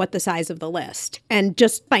 no matter what the size of the list. And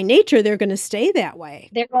just by nature, they're going to stay that way.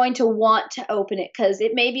 They're going to want to open it because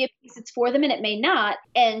it may be a piece that's for them and it may not.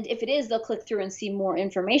 And if it is, they'll click through and see more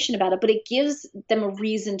information about it, but it gives them a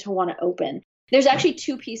reason to want to open. There's actually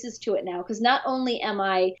 2 pieces to it now because not only am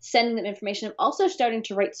I sending them information, I'm also starting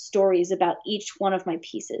to write stories about each one of my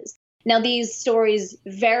pieces. Now, these stories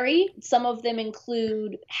vary. Some of them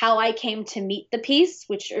include how I came to meet the piece,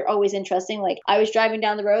 which are always interesting. Like I was driving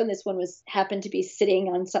down the road and this one happened to be sitting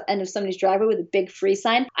on some end of somebody's driveway with a big free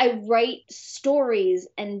sign. I write stories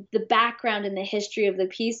and the background and the history of the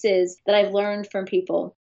pieces that I've learned from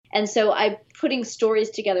people. And so I'm putting stories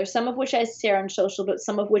together, some of which I share on social, but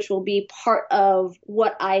some of which will be part of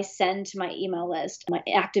what I send to my email list, my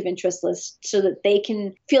active interest list, so that they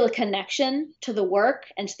can feel a connection to the work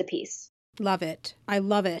and to the piece. Love it. I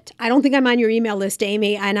love it. I don't think I'm on your email list,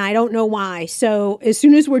 Amy, and I don't know why. So as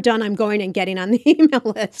soon as we're done, I'm going and getting on the email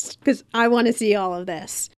list because I want to see all of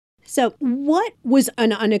this. So what was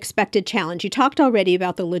an unexpected challenge? You talked already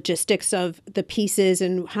about the logistics of the pieces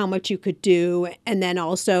and how much you could do, and then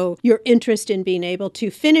also your interest in being able to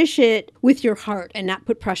finish it with your heart and not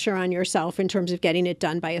put pressure on yourself in terms of getting it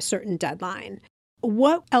done by a certain deadline.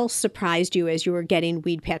 What else surprised you as you were getting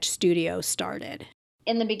Weedpatch Studio started?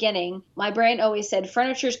 In the beginning, my brain always said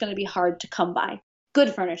furniture is going to be hard to come by.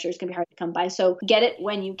 Good furniture is going to be hard to come by. So get it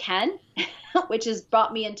when you can, which has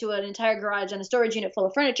brought me into an entire garage and a storage unit full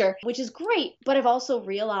of furniture, which is great. But I've also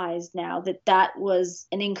realized now that that was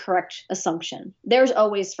an incorrect assumption. There's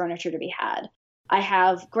always furniture to be had. I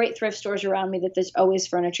have great thrift stores around me that there's always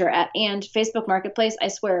furniture at. And Facebook Marketplace, I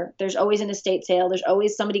swear, there's always an estate sale. There's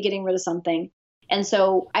always somebody getting rid of something. And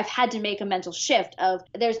so I've had to make a mental shift of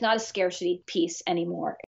there's not a scarcity piece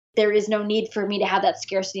anymore. There is no need for me to have that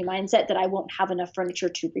scarcity mindset that I won't have enough furniture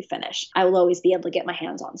to refinish. I will always be able to get my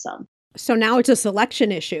hands on some. So now it's a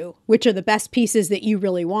selection issue. Which are the best pieces that you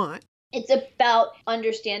really want? It's about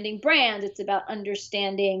understanding brands. It's about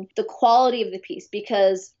understanding the quality of the piece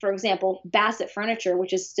because, for example, Bassett Furniture,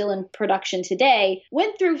 which is still in production today,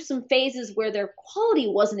 went through some phases where their quality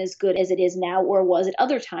wasn't as good as it is now or was at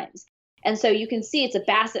other times. And so you can see it's a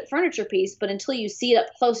Bassett furniture piece, but until you see it up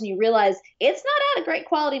close and you realize it's not out of great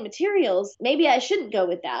quality materials, maybe I shouldn't go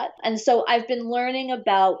with that. And so I've been learning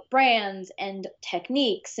about brands and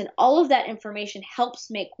techniques, and all of that information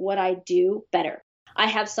helps make what I do better. I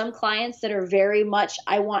have some clients that are very much,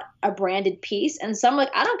 I want a branded piece, and some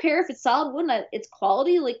like, I don't care if it's solid wood, it's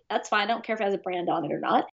quality, like that's fine. I don't care if it has a brand on it or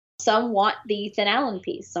not. Some want the Ethan Allen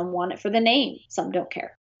piece. Some want it for the name. Some don't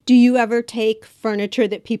care. Do you ever take furniture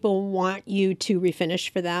that people want you to refinish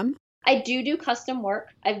for them? I do custom work.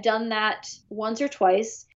 I've done that once or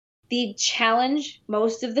twice. The challenge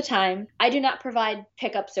most of the time, I do not provide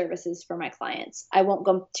pickup services for my clients. I won't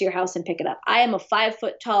go to your house and pick it up. I am a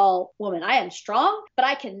 5-foot-tall woman. I am strong, but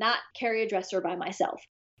I cannot carry a dresser by myself.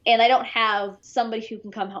 And I don't have somebody who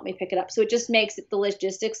can come help me pick it up. So it just makes the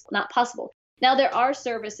logistics not possible. Now, there are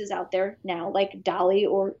services out there now like Dolly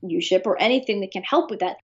or UShip or anything that can help with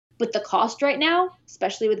that. But the cost right now,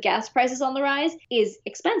 especially with gas prices on the rise, is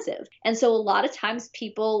expensive. And so a lot of times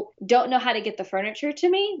people don't know how to get the furniture to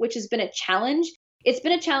me, which has been a challenge. It's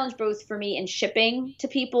been a challenge both for me in shipping to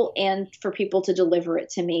people and for people to deliver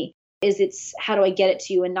it to me. It's how do I get it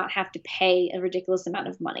to you and not have to pay a ridiculous amount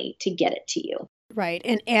of money to get it to you? Right.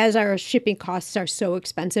 And as our shipping costs are so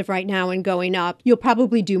expensive right now and going up, you'll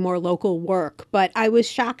probably do more local work. But I was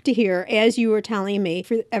shocked to hear, as you were telling me,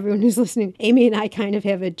 for everyone who's listening, Amy and I kind of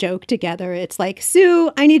have a joke together. It's like,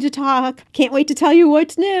 Sue, I need to talk. Can't wait to tell you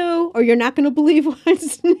what's new, or you're not going to believe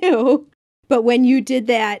what's new. But when you did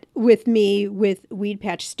that with me with Weed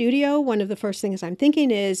Patch Studio, one of the first things I'm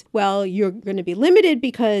thinking is, well, you're going to be limited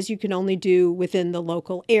because you can only do within the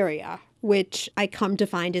local area, which I come to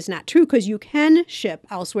find is not true because you can ship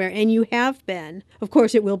elsewhere and you have been. Of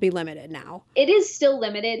course, it will be limited now. It is still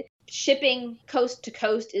limited. Shipping coast to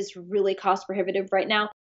coast is really cost prohibitive right now.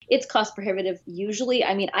 It's cost prohibitive usually.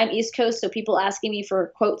 I mean, I'm East Coast, so people asking me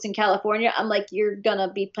for quotes in California, I'm like, you're going to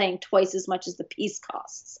be paying twice as much as the piece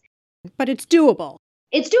costs. But it's doable.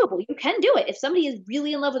 It's doable. You can do it. If somebody is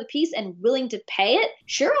really in love with a piece and willing to pay it,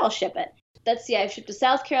 sure, I'll ship it. I've shipped to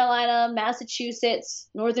South Carolina, Massachusetts,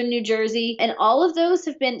 Northern New Jersey, and all of those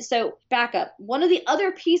have been, so back up. One of the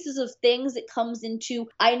other pieces of things that comes into,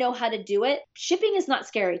 I know how to do it, shipping is not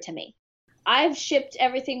scary to me. I've shipped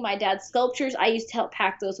everything, my dad's sculptures. I used to help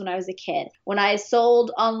pack those when I was a kid. When I sold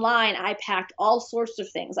online, I packed all sorts of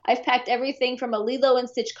things. I've packed everything from a Lilo and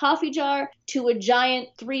Stitch coffee jar to a giant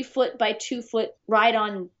 3-foot by 2-foot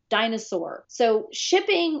ride-on dinosaur. So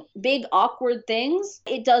shipping big, awkward things,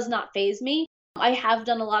 it does not faze me. I have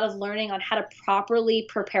done a lot of learning on how to properly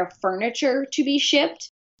prepare furniture to be shipped.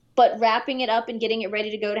 But wrapping it up and getting it ready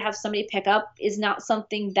to go to have somebody pick up is not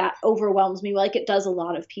something that overwhelms me like it does a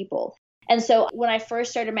lot of people. And so when I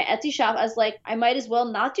first started my Etsy shop, I was like, I might as well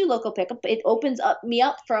not do local pickup. It opens me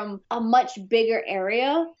up from a much bigger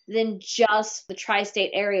area than just the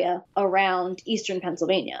tri-state area around Eastern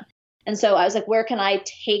Pennsylvania. And so I was like, where can I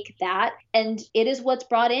take that? And it is what's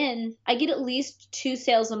brought in. I get at least 2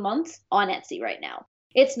 sales a month on Etsy right now.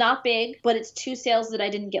 It's not big, but it's 2 sales that I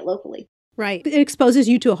didn't get locally. Right. It exposes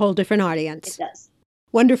you to a whole different audience. It does.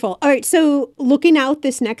 Wonderful. All right. So looking out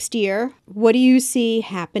this next year, what do you see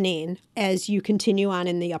happening as you continue on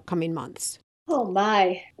in the upcoming months? Oh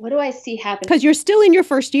my, what do I see happening? Because you're still in your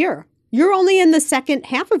first year. You're only in the second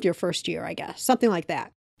half of your first year, I guess, something like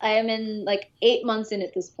that. I am in like 8 months in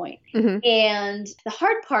at this point. Mm-hmm. And the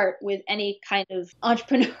hard part with any kind of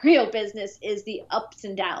entrepreneurial business is the ups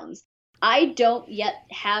and downs. I don't yet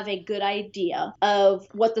have a good idea of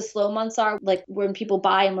what the slow months are, like when people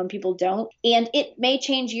buy and when people don't. And it may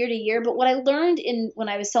change year to year, but what I learned when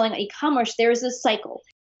I was selling e-commerce, there's a cycle.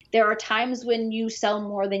 There are times when you sell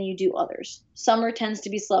more than you do others. Summer tends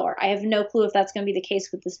to be slower. I have no clue if that's going to be the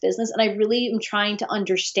case with this business. And I really am trying to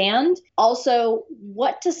understand also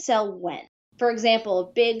what to sell when. For example,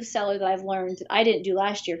 a big seller that I've learned that I didn't do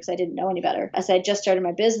last year because I didn't know any better, as I just started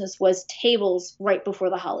my business, was tables right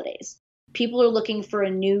before the holidays. People are looking for a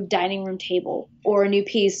new dining room table or a new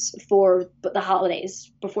piece for the holidays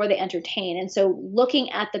before they entertain. And so looking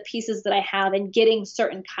at the pieces that I have and getting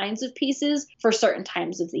certain kinds of pieces for certain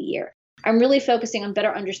times of the year. I'm really focusing on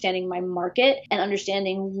better understanding my market and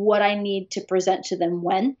understanding what I need to present to them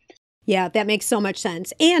when. Yeah, that makes so much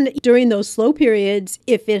sense. And during those slow periods,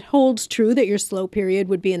 if it holds true that your slow period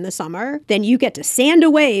would be in the summer, then you get to sand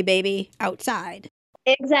away, baby, outside.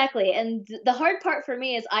 Exactly. And the hard part for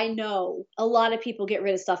me is I know a lot of people get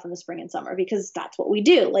rid of stuff in the spring and summer because that's what we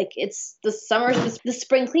do. Like it's the summer, the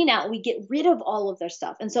spring clean out, we get rid of all of their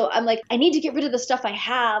stuff. And so I'm like, I need to get rid of the stuff I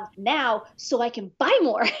have now so I can buy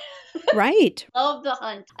more. Right. Love the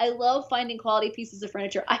hunt. I love finding quality pieces of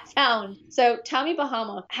furniture. So Tommy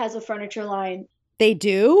Bahama has a furniture line. They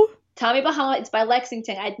do? Tommy Bahama, it's by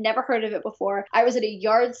Lexington. I'd never heard of it before. I was at a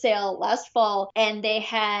yard sale last fall and they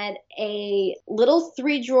had a little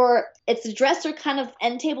 3-drawer. It's a dresser kind of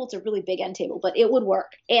end table. It's a really big end table, but it would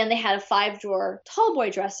work. And they had a 5-drawer tall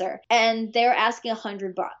boy dresser and they're asking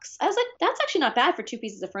 $100. I was like, that's actually not bad for 2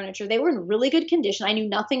 pieces of furniture. They were in really good condition. I knew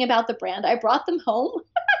nothing about the brand. I brought them home.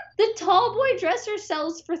 The tall boy dresser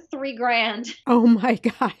sells for $3,000. Oh my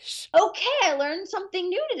gosh. Okay, I learned something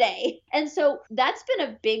new today. And so that's been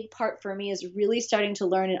a big part for me is really starting to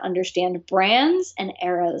learn and understand brands and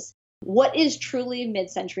eras. What is truly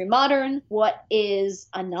mid-century modern? What is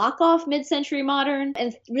a knockoff mid-century modern?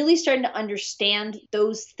 And really starting to understand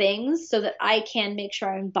those things so that I can make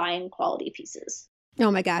sure I'm buying quality pieces. Oh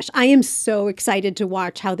my gosh, I am so excited to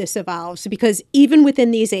watch how this evolves because even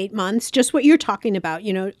within these 8 months, just what you're talking about,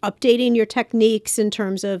 updating your techniques in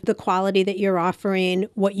terms of the quality that you're offering,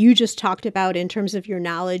 what you just talked about in terms of your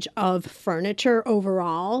knowledge of furniture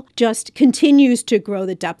overall, just continues to grow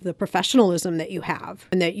the depth of the professionalism that you have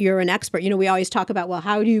and that you're an expert. We always talk about, well,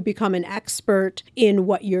 how do you become an expert in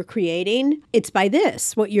what you're creating? It's by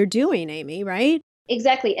what you're doing, Amy, right?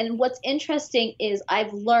 Exactly. And what's interesting is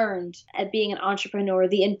I've learned at being an entrepreneur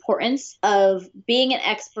the importance of being an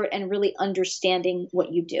expert and really understanding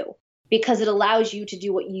what you do because it allows you to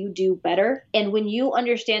do what you do better. And when you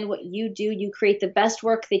understand what you do, you create the best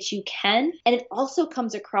work that you can. And it also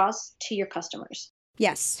comes across to your customers.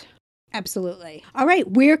 Yes. Absolutely. All right.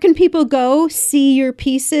 Where can people go see your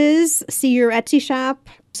pieces, see your Etsy shop,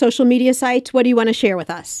 social media sites? What do you want to share with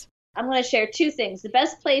us? I'm going to share two things. The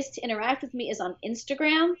best place to interact with me is on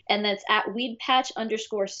Instagram, and that's at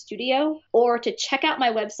weedpatch_studio, or to check out my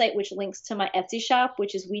website, which links to my Etsy shop,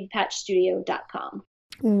 which is weedpatchstudio.com.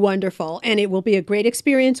 Wonderful. And it will be a great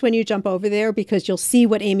experience when you jump over there because you'll see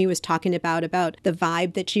what Amy was talking about the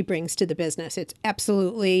vibe that she brings to the business. It's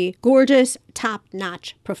absolutely gorgeous,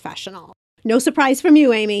 top-notch professional. No surprise from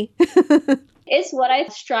you, Amy. It's what I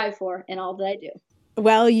strive for in all that I do.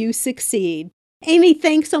 Well, you succeed. Amy,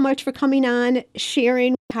 thanks so much for coming on,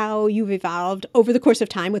 sharing how you've evolved over the course of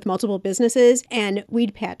time with multiple businesses and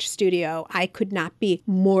Weed Patch Studio. I could not be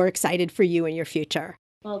more excited for you and your future.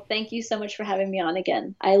 Well, thank you so much for having me on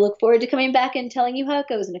again. I look forward to coming back and telling you how it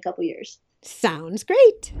goes in a couple years. Sounds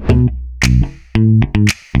great.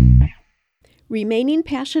 Remaining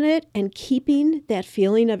passionate and keeping that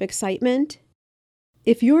feeling of excitement.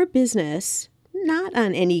 If your business, not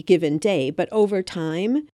on any given day, but over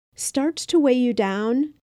time, starts to weigh you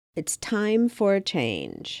down, it's time for a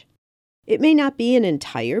change. It may not be an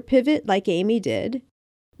entire pivot like Amy did.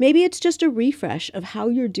 Maybe it's just a refresh of how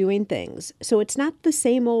you're doing things, so it's not the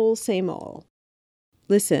same old, same old.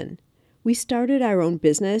 Listen, we started our own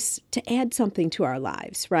business to add something to our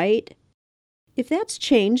lives, right? If that's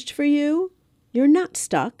changed for you, you're not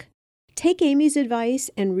stuck. Take Amy's advice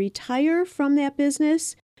and retire from that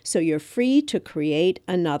business so you're free to create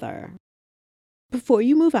another. Before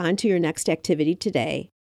you move on to your next activity today,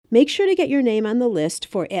 make sure to get your name on the list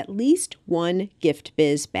for at least one Gift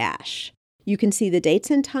Biz Bash. You can see the dates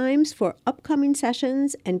and times for upcoming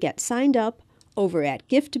sessions and get signed up over at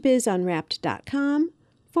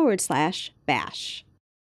giftbizunwrapped.com/bash.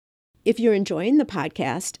 If you're enjoying the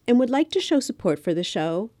podcast and would like to show support for the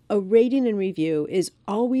show, a rating and review is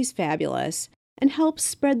always fabulous and helps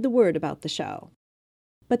spread the word about the show.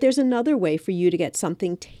 But there's another way for you to get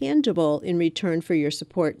something tangible in return for your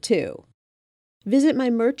support, too. Visit my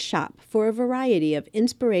merch shop for a variety of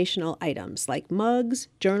inspirational items like mugs,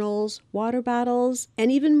 journals, water bottles,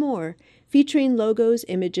 and even more, featuring logos,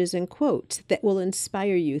 images, and quotes that will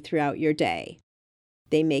inspire you throughout your day.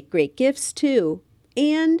 They make great gifts, too,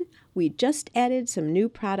 and we just added some new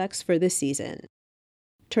products for the season.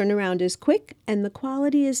 Turnaround is quick, and the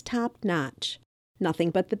quality is top-notch. Nothing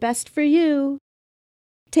but the best for you.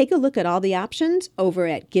 Take a look at all the options over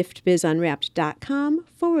at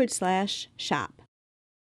giftbizunwrapped.com/shop.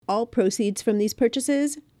 All proceeds from these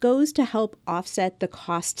purchases goes to help offset the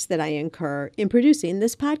costs that I incur in producing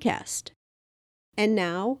this podcast. And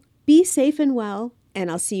now, be safe and well, and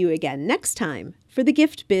I'll see you again next time for the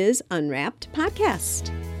Gift Biz Unwrapped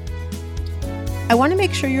podcast. I want to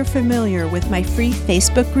make sure you're familiar with my free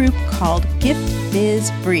Facebook group called Gift Biz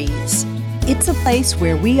Breeze. It's a place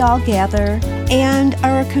where we all gather and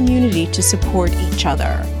are a community to support each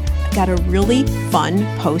other. I've got a really fun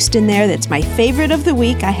post in there that's my favorite of the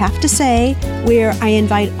week, I have to say, where I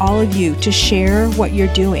invite all of you to share what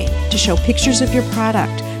you're doing, to show pictures of your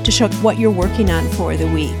product, to show what you're working on for the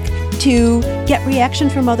week, to get reaction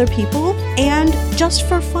from other people, and just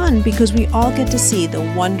for fun because we all get to see the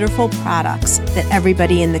wonderful products that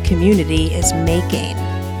everybody in the community is making.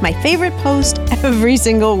 My favorite post every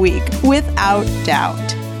single week, without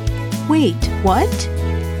doubt. Wait, what?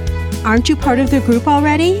 Aren't you part of the group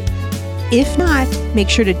already? If not, make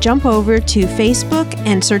sure to jump over to Facebook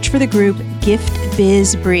and search for the group Gift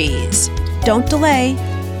Biz Breeze. Don't delay.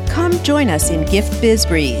 Come join us in Gift Biz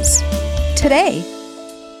Breeze today.